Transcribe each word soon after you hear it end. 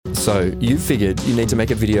So you figured you need to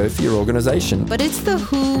make a video for your organization. But it's the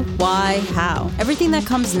who, why, how. Everything that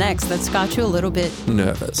comes next that's got you a little bit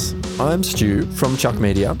nervous. I'm Stu from Chuck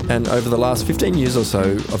Media, and over the last 15 years or so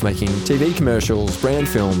of making TV commercials, brand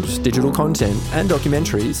films, digital content, and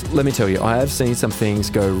documentaries, let me tell you, I have seen some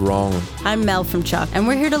things go wrong. I'm Mel from Chuck, and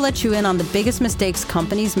we're here to let you in on the biggest mistakes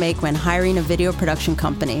companies make when hiring a video production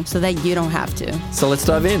company so that you don't have to. So let's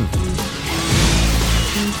dive in.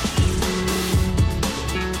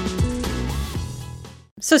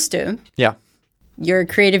 So Stu, Yeah. you're a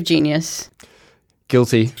creative genius.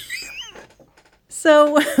 Guilty.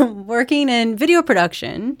 So working in video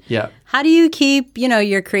production, Yeah. how do you keep,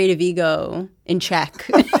 your creative ego in check?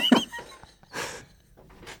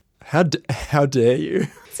 How dare you?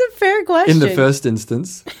 It's a fair question. In the first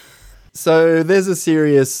instance. So there's a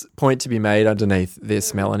serious point to be made underneath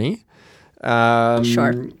this, Melanie.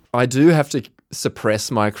 Sure. I do have to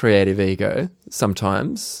suppress my creative ego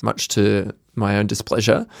sometimes, much to my own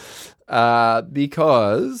displeasure,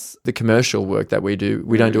 because the commercial work that we do,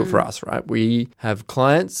 we don't do it for us, right? We have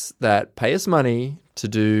clients that pay us money to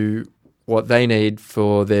do what they need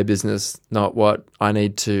for their business, not what I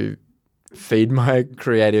need to feed my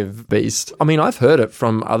creative beast. I mean, I've heard it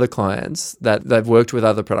from other clients that they've worked with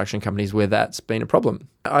other production companies where that's been a problem.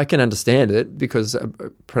 I can understand it because a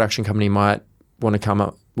production company might want to come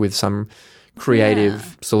up with some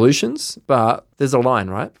creative solutions, but there's a line,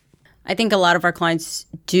 right? I think a lot of our clients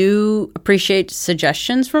do appreciate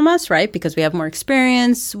suggestions from us, right? Because we have more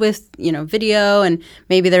experience with, video, and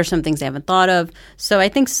maybe there's some things they haven't thought of. So I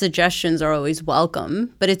think suggestions are always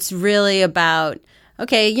welcome, but it's really about,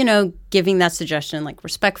 okay, giving that suggestion like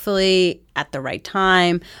respectfully at the right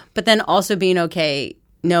time, but then also being okay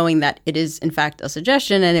knowing that it is in fact a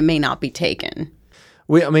suggestion and it may not be taken.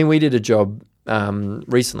 We did a job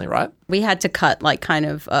recently, right? We had to cut like kind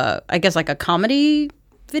of, like a comedy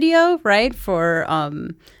video, right, for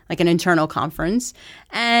like an internal conference.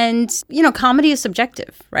 And, comedy is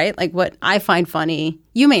subjective, right? Like what I find funny,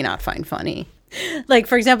 you may not find funny. Like,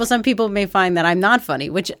 for example, some people may find that I'm not funny,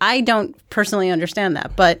 which I don't personally understand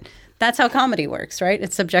that, but that's how comedy works, right?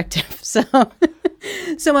 It's subjective. So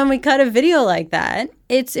when we cut a video like that,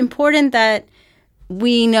 it's important that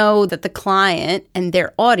we know that the client and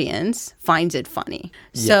their audience finds it funny.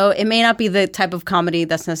 Yeah. So it may not be the type of comedy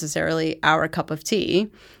that's necessarily our cup of tea,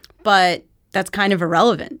 but that's kind of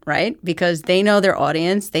irrelevant, right? Because they know their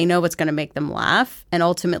audience, they know what's going to make them laugh, and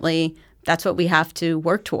ultimately that's what we have to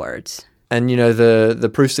work towards. And,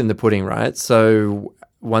 the proof's in the pudding, right? So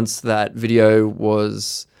once that video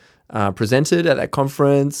was presented at that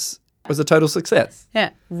conference, it was a total success.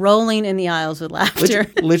 Yeah, rolling in the aisles with laughter.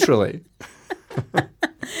 Literally.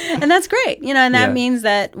 And that's great, and that means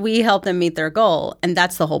that we help them meet their goal. And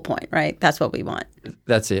that's the whole point, right? That's what we want.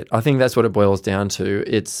 That's it. I think that's what it boils down to.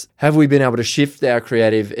 It's, have we been able to shift our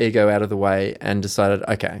creative ego out of the way and decided,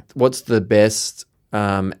 okay, what's the best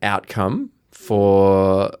outcome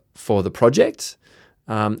for the project?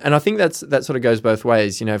 And I think that sort of goes both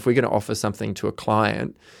ways. If we're going to offer something to a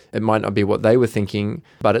client, it might not be what they were thinking,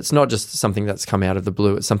 but it's not just something that's come out of the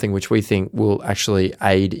blue. It's something which we think will actually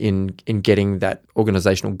aid in getting that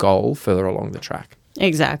organizational goal further along the track.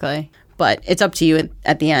 Exactly. But it's up to you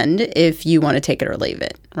at the end if you want to take it or leave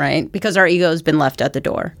it, right? Because our ego has been left at the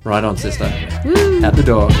door. Right on, sister. Woo. At the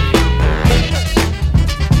door.